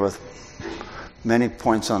familiar with many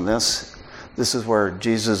points on this. This is where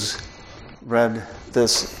Jesus read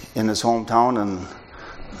this in his hometown and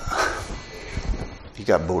he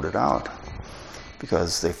got booted out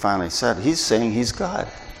because they finally said, he's saying he's God.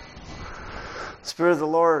 The Spirit of the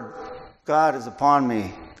Lord God is upon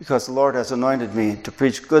me because the Lord has anointed me to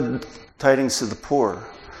preach good tidings to the poor.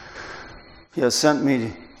 He has sent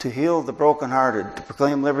me to heal the brokenhearted, to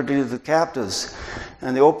proclaim liberty to the captives,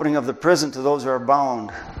 and the opening of the prison to those who are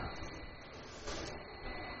bound,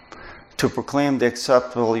 to proclaim the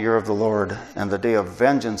acceptable year of the Lord and the day of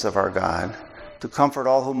vengeance of our God, to comfort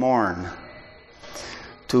all who mourn,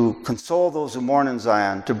 to console those who mourn in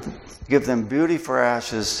Zion, to give them beauty for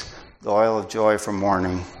ashes, the oil of joy for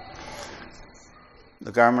mourning,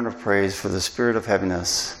 the garment of praise for the spirit of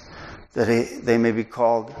heaviness, that they may be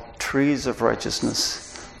called trees of righteousness,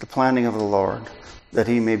 the planting of the Lord, that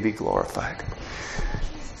he may be glorified.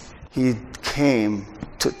 He came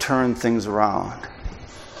to turn things around.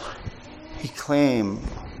 He came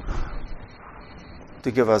to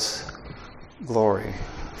give us glory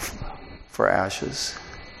for ashes.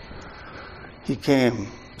 He came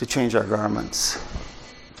to change our garments.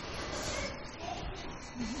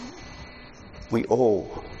 We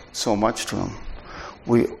owe so much to him.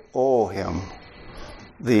 We owe him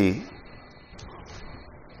the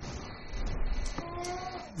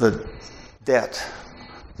debt.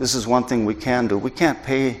 This is one thing we can do. We can't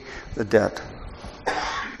pay the debt.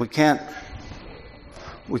 We can't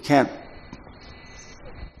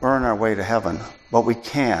earn our way to heaven, but we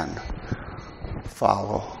can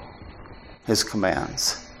follow his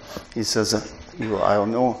commands. He says, you will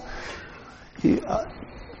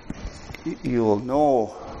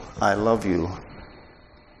know I love you.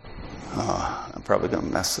 I'm probably going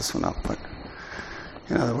to mess this one up, but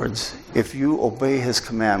in other words, if you obey his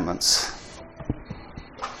commandments,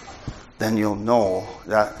 then you'll know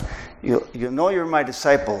that you'll know you're my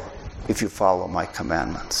disciple if you follow my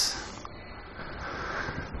commandments.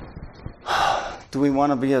 Do we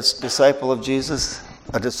want to be a disciple of Jesus?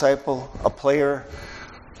 A disciple, a player,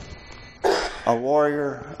 a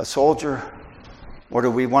warrior, a soldier? Or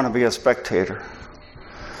do we want to be a spectator?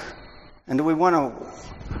 And do we want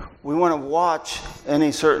to watch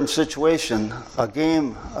any certain situation, a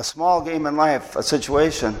game, a small game in life, a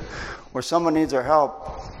situation where someone needs our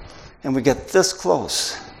help, and we get this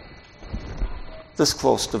close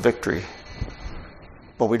to victory,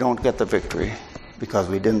 but we don't get the victory because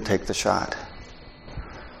we didn't take the shot.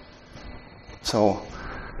 So,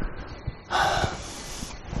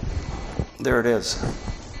 there it is.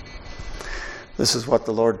 This is what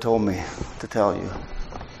the Lord told me to tell you.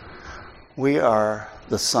 We are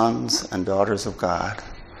the sons and daughters of God.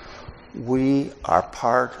 We are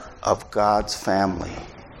part of God's family.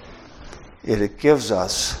 It gives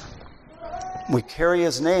us, we carry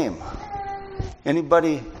his name.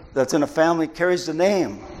 Anybody that's in a family carries the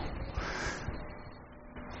name.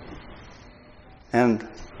 And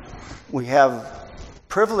we have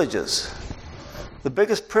privileges. The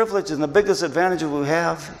biggest privilege and the biggest advantage we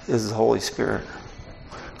have is the Holy Spirit.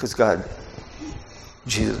 Because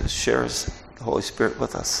Jesus shares the Holy Spirit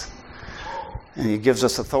with us. And he gives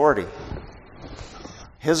us authority.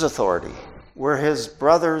 His authority. We're his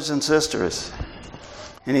brothers and sisters.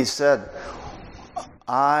 And he said,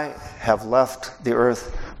 I have left the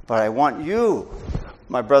earth, but I want you,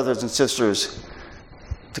 my brothers and sisters,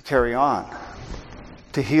 to carry on,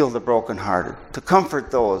 to heal the brokenhearted, to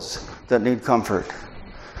comfort those that need comfort,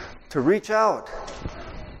 to reach out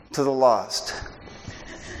to the lost.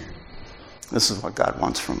 This is what God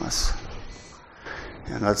wants from us.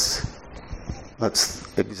 And let's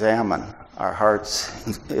examine our hearts.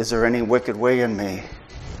 Is there any wicked way in me?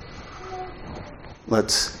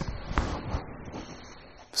 Let's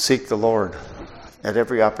seek the Lord at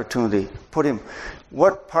every opportunity.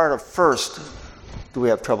 What part of first do we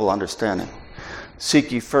have trouble understanding?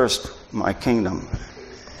 Seek ye first my kingdom,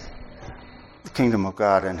 the kingdom of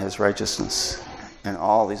God and his righteousness, and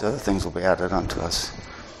all these other things will be added unto us.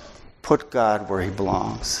 Put God where he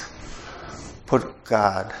belongs. Put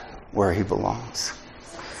God where he belongs.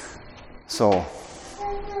 So,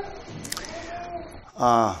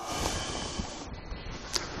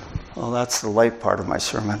 well, that's the light part of my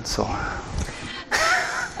sermon. So,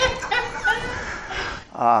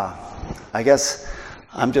 I guess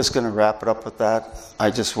I'm just going to wrap it up with that.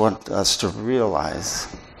 I just want us to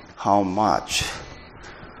realize how much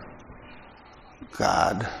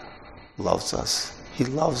God loves us. He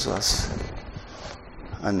loves us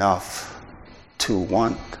enough to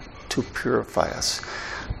want to purify us.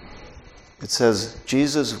 It says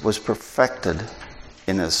Jesus was perfected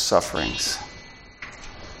in his sufferings.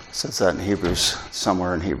 It says that in Hebrews,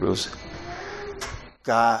 somewhere in Hebrews.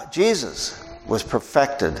 Jesus was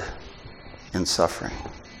perfected in suffering.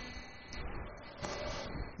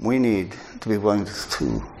 We need to be willing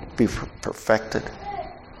to be perfected.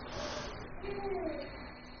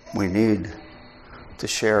 We need to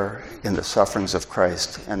share in the sufferings of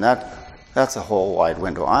Christ, and that's a whole wide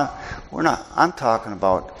window. I'm talking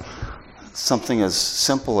about something as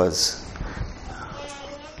simple as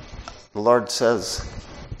the Lord says,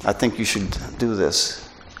 I think you should do this.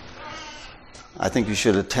 I think you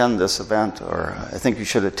should attend this event, or I think you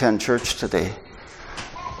should attend church today.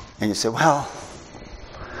 And you say, well,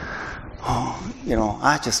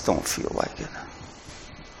 I just don't feel like it.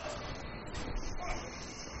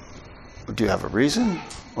 Do you have a reason,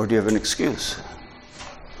 or do you have an excuse?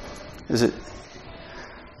 Is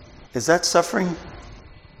that suffering?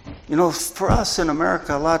 For us in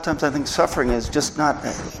America, a lot of times I think suffering is just not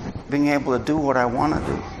being able to do what I want to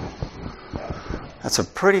do. That's a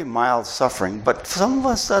pretty mild suffering, but for some of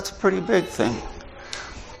us, that's a pretty big thing.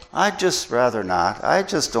 I'd just rather not. I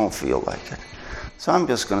just don't feel like it. So I'm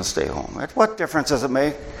just going to stay home. What difference does it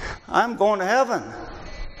make? I'm going to heaven.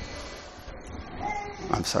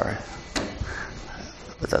 I'm sorry.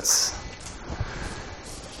 But that's...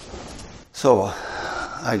 So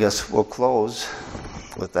I guess we'll close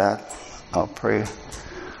with that. I'll pray.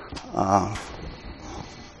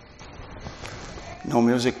 No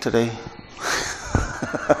music today.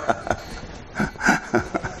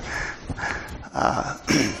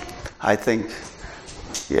 I think,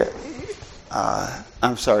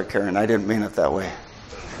 I'm sorry, Karen, I didn't mean it that way.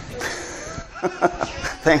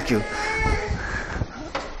 Thank you.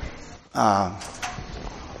 I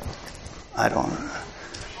don't.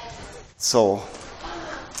 So,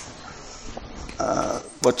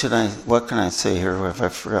 what can I say here? Have I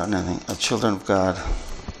forgotten anything? Children of God,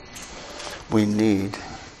 we need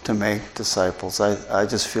to make disciples. I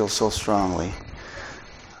just feel so strongly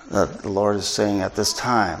that the Lord is saying at this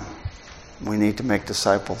time, we need to make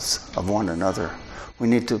disciples of one another. We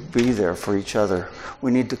need to be there for each other. We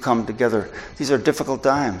need to come together. These are difficult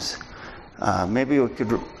times. Maybe we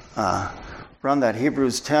could run that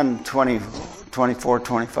Hebrews 10, 20, 24,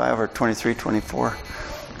 25, or 23, 24.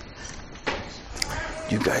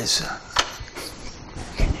 You guys,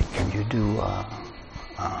 can you do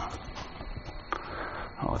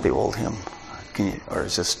the old hymn? Can you, or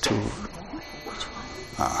is this too?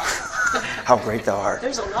 How great thou art.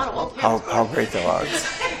 There's a lot of old hymns. How great thou art.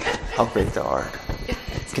 How great thou art. You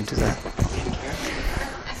can do that.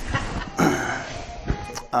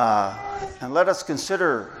 And let us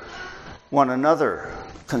consider one another.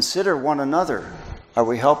 Consider one another. Are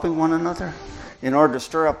we helping one another? In order to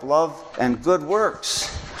stir up love and good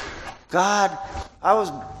works. God, I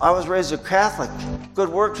was raised a Catholic. Good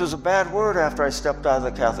works was a bad word after I stepped out of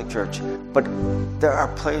the Catholic Church. But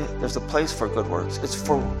there's a place for good works. It's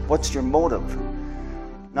for what's your motive.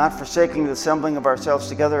 Not forsaking the assembling of ourselves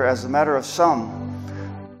together as a matter of some,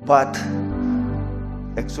 but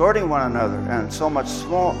exhorting one another, and so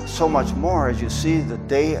much more as you see the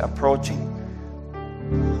day approaching.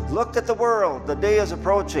 Look at the world. The day is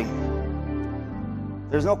approaching.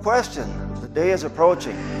 There's no question. The day is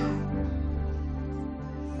approaching.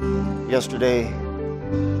 Yesterday,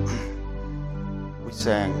 we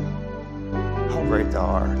sang, How Great Thou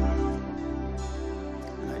Art.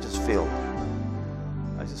 And I just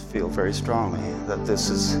feel very strongly that this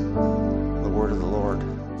is the word of the Lord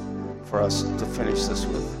for us to finish this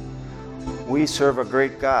with. We serve a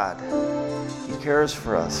great God. He cares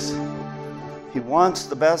for us. He wants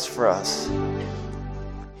the best for us.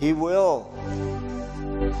 He will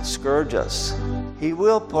scourge us. He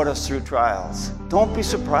will put us through trials. Don't be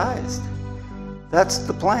surprised. That's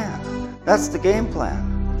the plan. That's the game plan.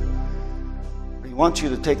 He wants you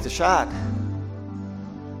to take the shot.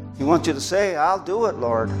 He wants you to say, I'll do it,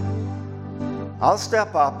 Lord. I'll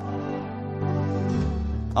step up.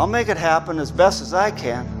 I'll make it happen as best as I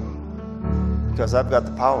can because I've got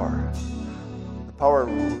the power. The power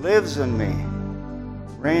lives in me,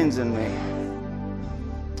 reigns in me.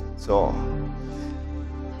 So,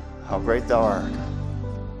 how great thou art.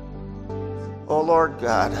 Oh, Lord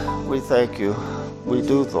God, we thank you. We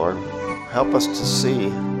do, Lord. Help us to see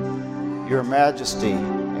your majesty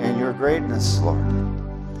and your greatness, Lord.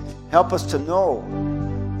 Help us to know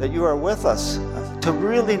that you are with us to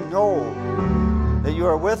really know that you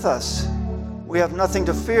are with us. We have nothing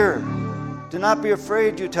to fear. Do not be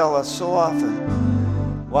afraid, you tell us so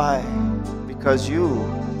often. Why? Because you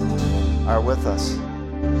are with us.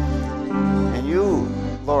 And you,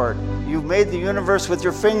 Lord, you made the universe with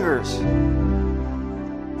your fingers.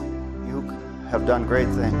 You have done great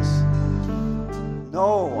things.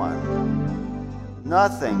 No one,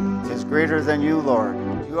 nothing is greater than you, Lord.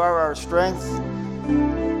 You are our strength.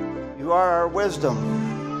 You are our wisdom.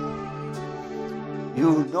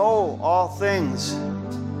 You know all things,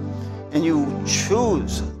 and you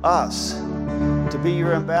choose us to be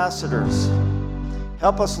your ambassadors.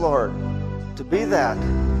 Help us, Lord, to be that.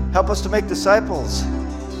 Help us to make disciples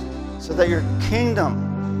so that your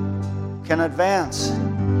kingdom can advance.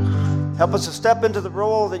 Help us to step into the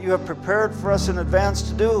role that you have prepared for us in advance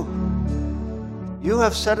to do. You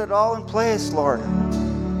have set it all in place, Lord.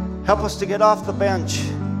 Help us to get off the bench.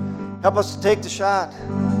 Help us to take the shot.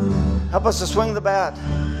 Help us to swing the bat.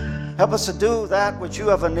 Help us to do that which you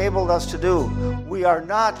have enabled us to do. We are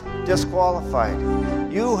not disqualified.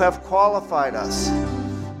 You have qualified us.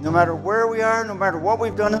 No matter where we are, no matter what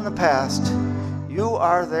we've done in the past, you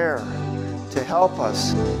are there to help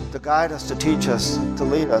us, to guide us, to teach us, to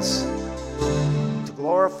lead us, to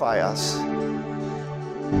glorify us.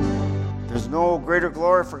 There's no greater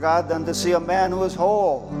glory for God than to see a man who is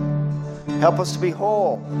whole. Help us to be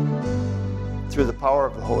whole. Through the power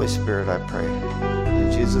of the Holy Spirit, I pray. In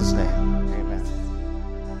Jesus' name, amen.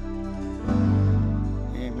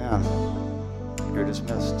 Amen. You're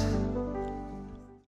dismissed.